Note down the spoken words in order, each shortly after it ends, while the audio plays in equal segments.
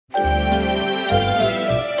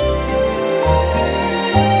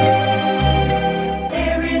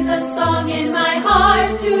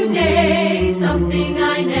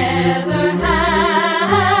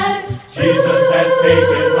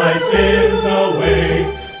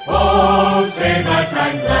away. Oh, say that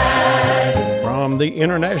I'm glad. From the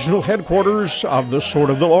international headquarters of the Sword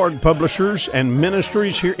of the Lord Publishers and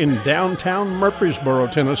Ministries here in downtown Murfreesboro,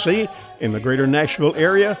 Tennessee, in the greater Nashville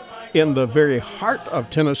area, in the very heart of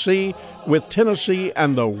Tennessee, with Tennessee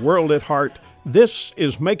and the world at heart, this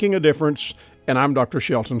is Making a Difference, and I'm Dr.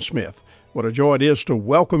 Shelton Smith. What a joy it is to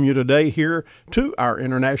welcome you today here to our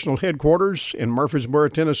international headquarters in Murfreesboro,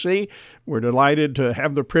 Tennessee. We're delighted to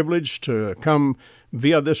have the privilege to come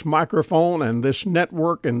via this microphone and this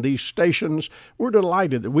network and these stations. We're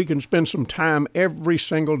delighted that we can spend some time every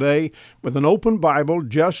single day with an open Bible,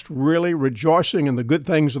 just really rejoicing in the good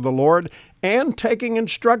things of the Lord and taking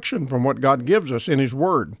instruction from what God gives us in His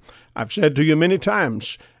Word. I've said to you many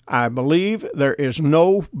times, I believe there is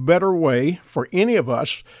no better way for any of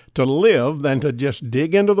us to live than to just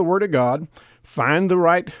dig into the Word of God, find the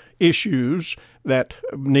right issues that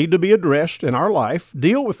need to be addressed in our life,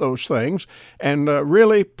 deal with those things, and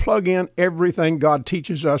really plug in everything God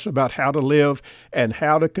teaches us about how to live and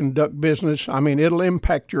how to conduct business. I mean, it'll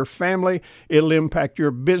impact your family, it'll impact your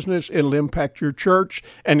business, it'll impact your church,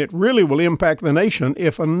 and it really will impact the nation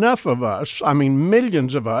if enough of us, I mean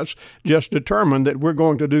millions of us, just determine that we're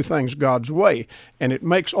going to do things God's way. And it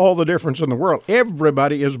makes all the difference in the world.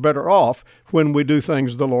 Everybody is better off when we do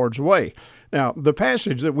things the Lord's way. Now, the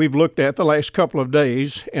passage that we've looked at the last couple of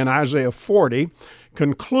days in Isaiah 40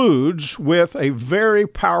 concludes with a very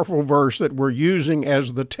powerful verse that we're using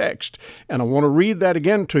as the text. And I want to read that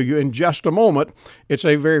again to you in just a moment. It's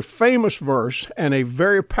a very famous verse and a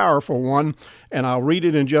very powerful one, and I'll read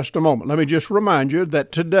it in just a moment. Let me just remind you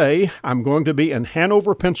that today I'm going to be in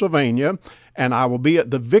Hanover, Pennsylvania, and I will be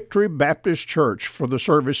at the Victory Baptist Church for the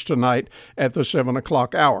service tonight at the 7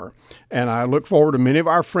 o'clock hour. And I look forward to many of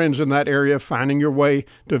our friends in that area finding your way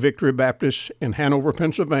to Victory Baptist in Hanover,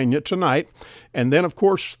 Pennsylvania tonight. And then, of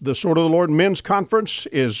course, the Sword of the Lord Men's Conference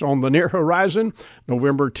is on the near horizon,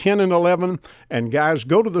 November 10 and 11. And guys,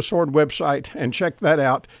 go to the Sword website and check that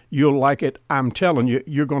out. You'll like it. I'm telling you,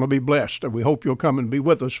 you're going to be blessed. And we hope you'll come and be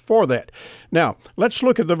with us for that. Now, let's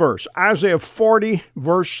look at the verse. Isaiah 40,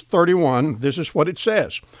 verse 31. This is what it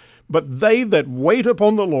says. But they that wait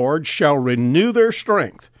upon the Lord shall renew their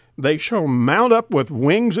strength. They shall mount up with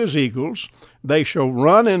wings as eagles. They shall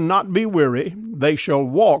run and not be weary. They shall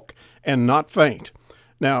walk and not faint.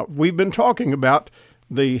 Now, we've been talking about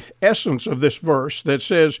the essence of this verse that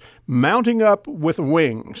says mounting up with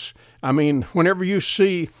wings. I mean, whenever you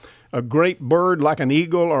see a great bird like an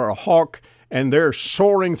eagle or a hawk, and they're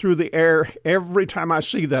soaring through the air, every time I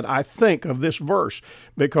see that, I think of this verse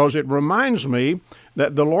because it reminds me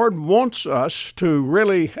that the Lord wants us to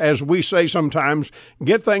really, as we say sometimes,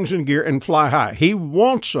 get things in gear and fly high. He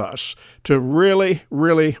wants us to really,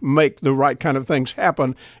 really make the right kind of things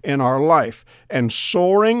happen in our life. And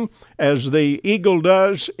soaring, as the eagle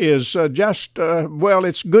does, is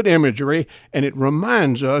it's good imagery, and it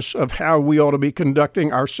reminds us of how we ought to be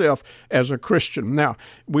conducting ourselves as a Christian. Now,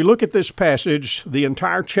 we look at this passage, the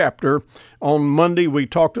entire chapter. On Monday, we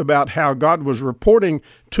talked about how God was reporting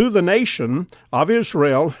to the nation of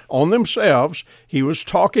Israel on themselves. He was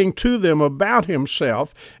talking to them about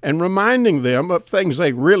Himself and reminding them of things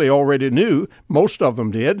they really already knew. Most of them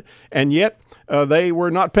did, and yet they were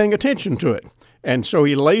not paying attention to it. And so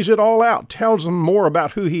He lays it all out, tells them more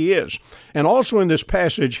about who He is. And also in this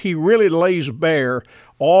passage, He really lays bare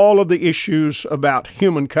all of the issues about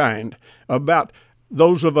humankind, about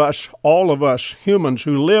those of us, all of us humans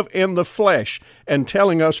who live in the flesh, and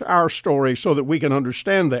telling us our story so that we can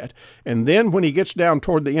understand that. And then when he gets down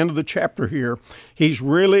toward the end of the chapter here, he's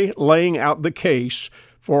really laying out the case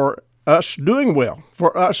for us doing well,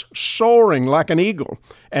 for us soaring like an eagle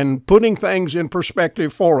and putting things in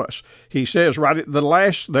perspective for us. He says right at the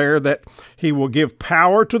last there that He will give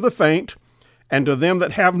power to the faint, and to them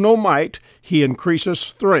that have no might, He increases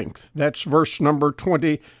strength. That's verse number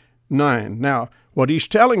 29. Now, what he's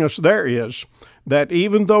telling us there is that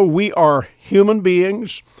even though we are human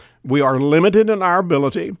beings, we are limited in our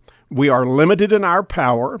ability, we are limited in our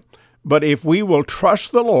power, but if we will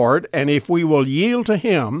trust the Lord and if we will yield to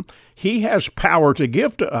Him, He has power to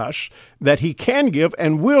give to us that He can give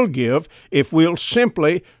and will give if we'll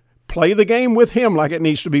simply play the game with Him like it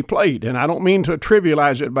needs to be played. And I don't mean to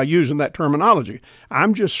trivialize it by using that terminology.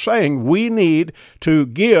 I'm just saying we need to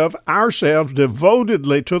give ourselves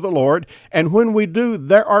devotedly to the Lord, and when we do,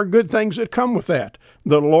 there are good things that come with that.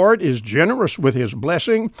 The Lord is generous with His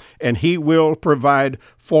blessing, and He will provide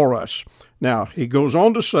for us. Now, he goes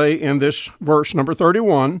on to say in this verse number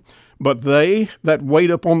 31, but they that wait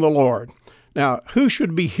upon the Lord. Now, who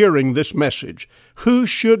should be hearing this message? Who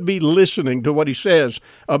should be listening to what he says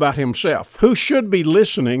about himself? Who should be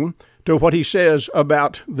listening to what he says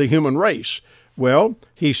about the human race. Well,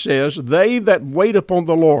 he says, they that wait upon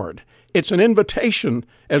the Lord. It's an invitation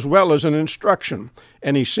as well as an instruction.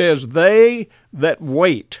 And he says, they that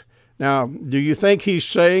wait. Now, do you think he's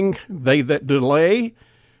saying they that delay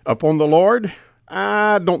upon the Lord?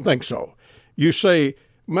 I don't think so. You say,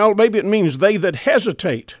 well, maybe it means they that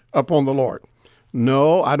hesitate upon the Lord.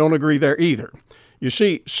 No, I don't agree there either. You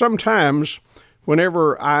see, sometimes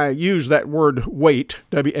whenever I use that word wait,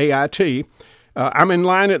 W-A-I-T, I'm in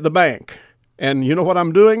line at the bank. And you know what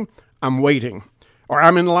I'm doing? I'm waiting. Or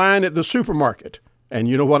I'm in line at the supermarket. And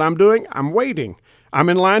you know what I'm doing? I'm waiting. I'm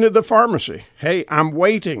in line at the pharmacy. Hey, I'm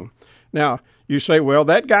waiting. Now, you say, well,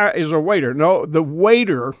 that guy is a waiter. No, the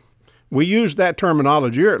waiter, we use that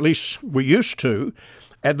terminology, or at least we used to,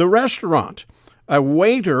 at the restaurant. A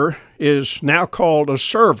waiter is now called a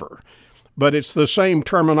server, but it's the same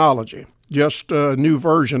terminology, just a new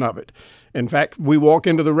version of it. In fact, we walk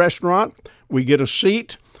into the restaurant, we get a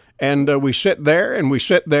seat, and we sit there, and we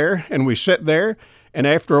sit there, and we sit there, and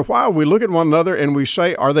after a while we look at one another and we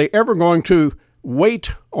say, are they ever going to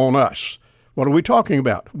wait on us? What are we talking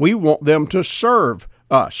about? We want them to serve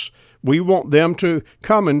us. We want them to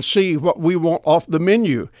come and see what we want off the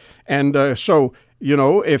menu. And so, you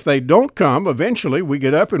know, if they don't come, eventually we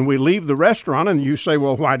get up and we leave the restaurant, and you say,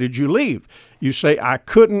 well, why did you leave? You say, I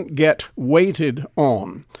couldn't get waited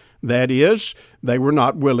on. That is, they were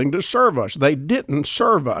not willing to serve us. They didn't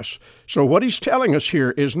serve us. So what he's telling us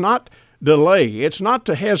here is not delay. It's not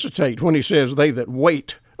to hesitate when he says they that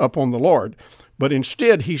wait upon the Lord, but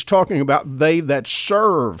instead he's talking about they that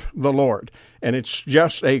serve the Lord. And it's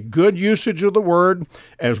just a good usage of the word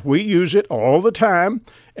as we use it all the time.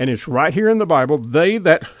 And it's right here in the Bible, they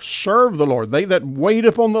that serve the Lord, they that wait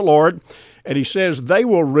upon the Lord. And he says they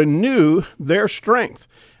will renew their strength.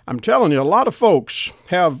 I'm telling you, a lot of folks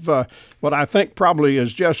have what I think probably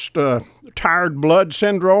is just tired blood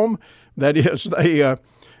syndrome. That is,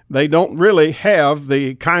 they don't really have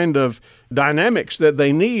the kind of dynamics that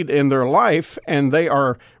they need in their life, and they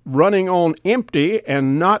are running on empty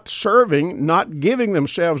and not serving, not giving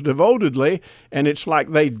themselves devotedly, and it's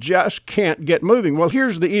like they just can't get moving. Well,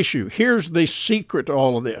 here's the issue. Here's the secret to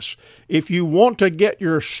all of this. If you want to get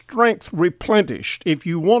your strength replenished, if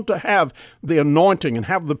you want to have the anointing and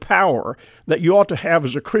have the power that you ought to have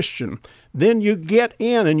as a Christian, then you get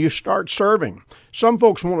in and you start serving. Some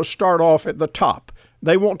folks want to start off at the top.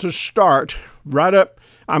 They want to start right up,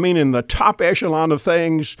 in the top echelon of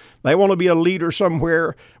things. They want to be a leader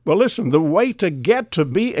somewhere. Well, listen, the way to get to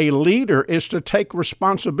be a leader is to take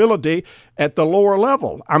responsibility at the lower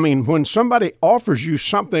level. When somebody offers you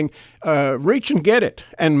something, reach and get it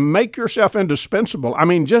and make yourself indispensable.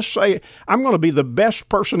 Just say, I'm going to be the best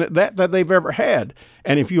person at that they've ever had.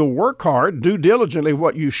 And if you'll work hard, do diligently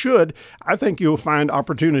what you should, I think you'll find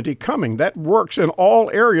opportunity coming. That works in all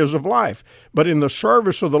areas of life. But in the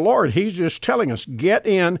service of the Lord, he's just telling us, get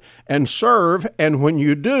in and serve. And when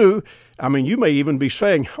you do, you may even be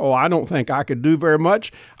saying, oh, I don't think I could do very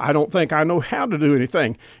much. I don't think I know how to do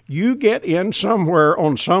anything. You get in somewhere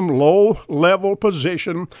on some low-level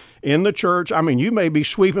position in the church. You may be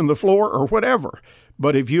sweeping the floor or whatever.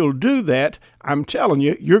 But if you'll do that, I'm telling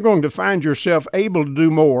you, you're going to find yourself able to do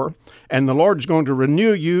more, and the Lord's going to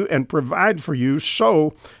renew you and provide for you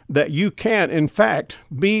so that you can, in fact,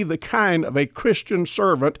 be the kind of a Christian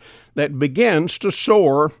servant that begins to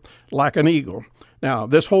soar like an eagle. Now,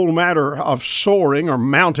 this whole matter of soaring or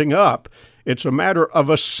mounting up, it's a matter of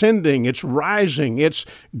ascending, it's rising, it's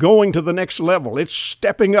going to the next level, it's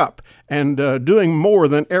stepping up and doing more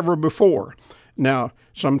than ever before. Now,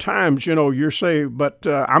 sometimes, you say, but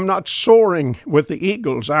I'm not soaring with the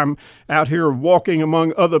eagles. I'm out here walking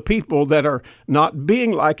among other people that are not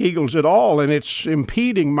being like eagles at all, and it's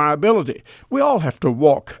impeding my ability. We all have to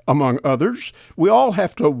walk among others. We all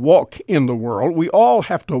have to walk in the world. We all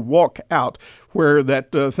have to walk out where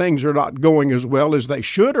that things are not going as well as they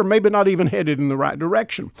should, or maybe not even headed in the right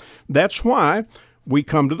direction. That's why we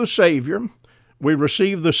come to the Savior. We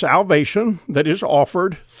receive the salvation that is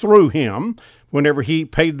offered through him. Whenever he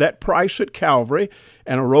paid that price at Calvary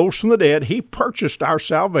and arose from the dead, he purchased our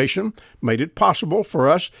salvation, made it possible for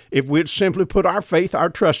us if we'd simply put our faith, our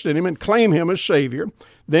trust in him, and claim him as Savior.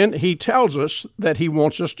 Then he tells us that he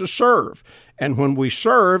wants us to serve. And when we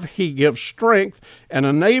serve, he gives strength and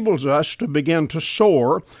enables us to begin to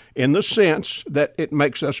soar in the sense that it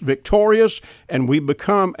makes us victorious and we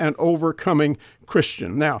become an overcoming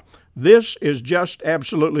Christian. Now, This is just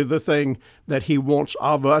absolutely the thing that He wants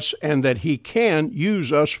of us and that He can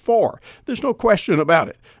use us for. There's no question about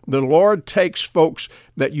it. The Lord takes folks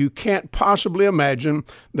that you can't possibly imagine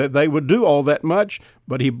that they would do all that much,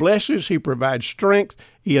 but He blesses, He provides strength,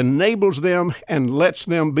 He enables them and lets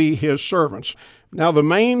them be His servants. Now, the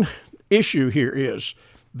main issue here is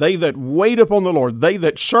they that wait upon the Lord, they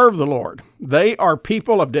that serve the Lord, they are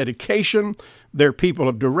people of dedication, they're people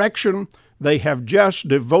of direction. They have just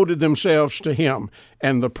devoted themselves to Him.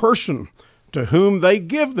 And the person to whom they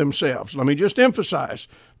give themselves, let me just emphasize,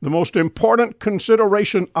 the most important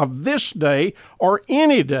consideration of this day or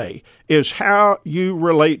any day is how you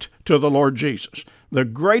relate to the Lord Jesus. The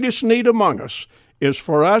greatest need among us is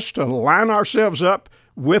for us to line ourselves up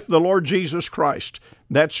with the Lord Jesus Christ.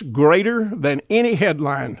 That's greater than any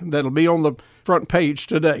headline that'll be on the front page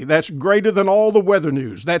today. That's greater than all the weather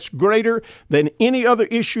news. That's greater than any other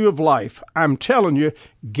issue of life. I'm telling you,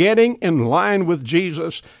 getting in line with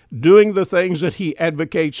Jesus, doing the things that He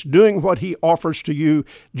advocates, doing what He offers to you,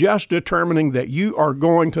 just determining that you are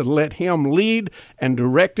going to let Him lead and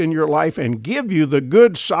direct in your life and give you the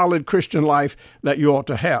good, solid Christian life that you ought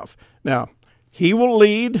to have. Now, He will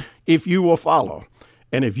lead if you will follow.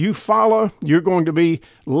 And if you follow, you're going to be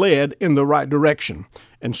led in the right direction.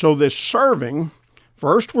 And so this serving,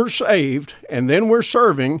 first we're saved, and then we're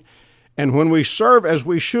serving. And when we serve as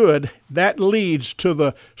we should, that leads to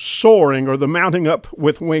the soaring or the mounting up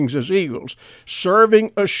with wings as eagles.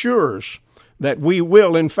 Serving assures that we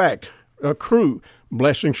will, in fact, accrue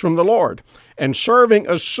blessings from the Lord. And serving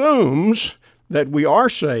assumes that we are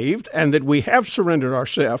saved and that we have surrendered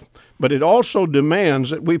ourselves, but it also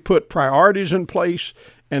demands that we put priorities in place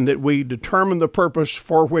and that we determine the purpose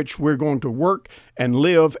for which we're going to work and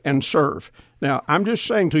live and serve. Now, I'm just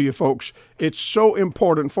saying to you folks, it's so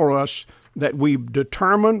important for us that we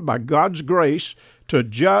determine by God's grace to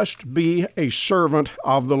just be a servant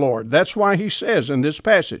of the Lord. That's why He says in this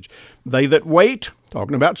passage, they that wait,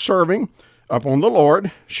 talking about serving, upon the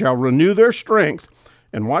Lord shall renew their strength.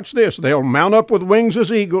 And watch this, they'll mount up with wings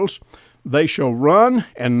as eagles. They shall run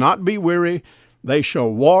and not be weary. They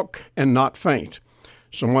shall walk and not faint.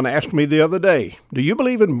 Someone asked me the other day, do you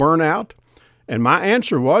believe in burnout? And my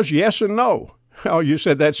answer was yes and no. Oh, you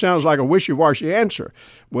said that sounds like a wishy-washy answer.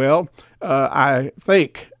 Well, I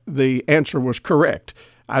think the answer was correct.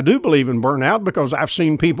 I do believe in burnout because I've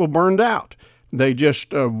seen people burned out. They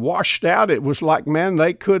just washed out. It was like, man,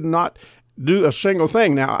 they could not do a single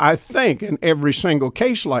thing. Now, I think in every single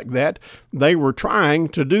case like that, they were trying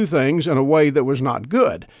to do things in a way that was not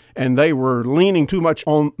good, and they were leaning too much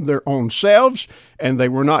on their own selves, and they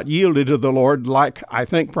were not yielded to the Lord like I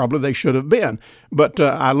think probably they should have been. But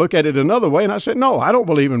I look at it another way, and I said, no, I don't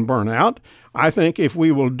believe in burnout. I think if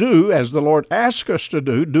we will do as the Lord asks us to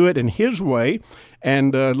do it in His way,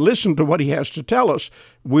 and listen to what He has to tell us,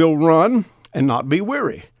 we'll run and not be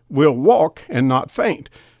weary. We'll walk and not faint.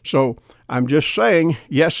 So I'm just saying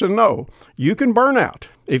yes and no. You can burn out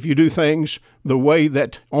if you do things the way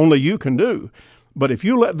that only you can do. But if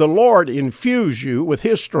you let the Lord infuse you with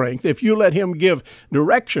His strength, if you let Him give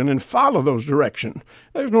direction and follow those directions,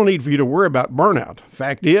 there's no need for you to worry about burnout.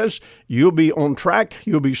 Fact is, you'll be on track,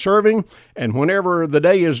 you'll be serving, and whenever the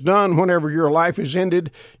day is done, whenever your life is ended,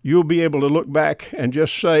 you'll be able to look back and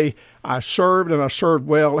just say, I served and I served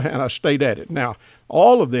well and I stayed at it. Now,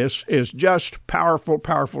 all of this is just powerful,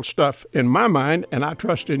 powerful stuff in my mind, and I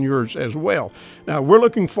trust in yours as well. Now, we're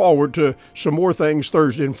looking forward to some more things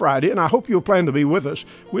Thursday and Friday, and I hope you'll plan to be with us.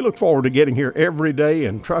 We look forward to getting here every day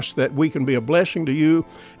and trust that we can be a blessing to you,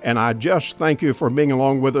 and I just thank you for being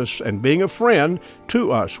along with us and being a friend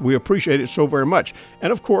to us. We appreciate it so very much.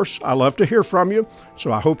 And, of course, I love to hear from you,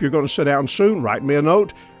 so I hope you're going to sit down soon. Write me a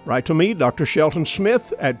note. Write to me, Dr. Shelton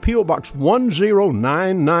Smith, at P.O. Box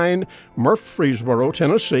 1099, Murfreesboro,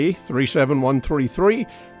 Tennessee, 37133.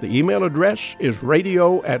 The email address is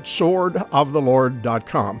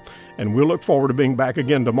radio@swordoftheLord.com. And we'll look forward to being back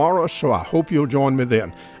again tomorrow, so I hope you'll join me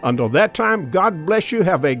then. Until that time, God bless you.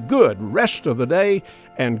 Have a good rest of the day,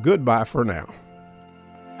 and goodbye for now.